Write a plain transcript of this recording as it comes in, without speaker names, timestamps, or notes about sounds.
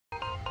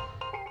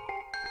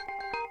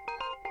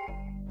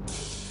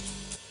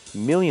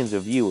Millions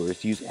of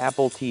viewers use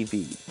Apple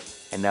TV,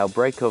 and now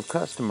Brightcove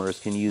customers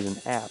can use an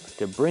app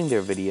to bring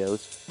their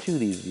videos to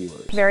these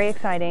viewers. Very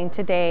exciting.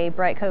 Today,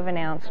 Brightcove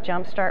announced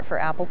Jumpstart for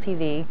Apple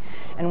TV,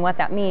 and what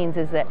that means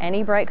is that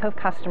any Brightcove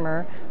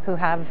customer who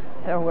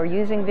are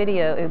using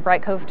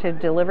Brightcove to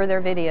deliver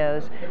their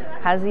videos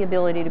has the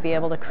ability to be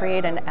able to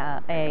create an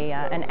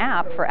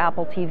app for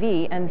Apple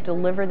TV and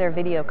deliver their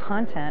video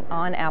content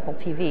on Apple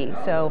TV.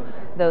 So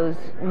those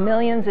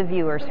millions of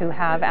viewers who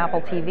have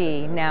Apple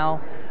TV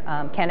now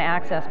can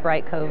access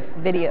Brightcove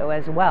video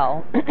as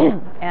well.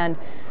 And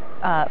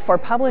for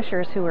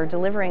publishers who are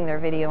delivering their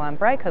video on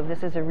Brightcove,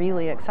 this is a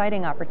really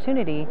exciting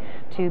opportunity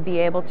to be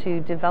able to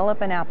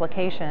develop an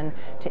application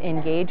to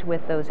engage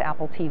with those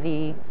Apple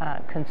TV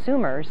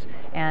consumers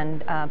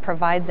and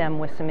provide them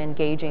with some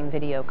engaging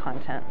video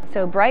content.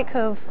 So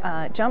Brightcove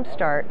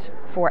Jumpstart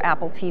for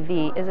Apple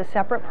TV is a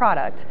separate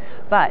product,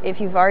 but if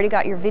you've already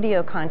got your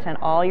video content,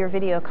 all your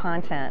video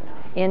content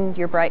in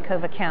your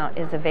Brightcove account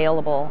is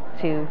available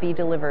to be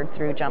delivered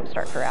through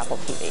Jumpstart for Apple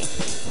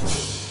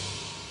TV.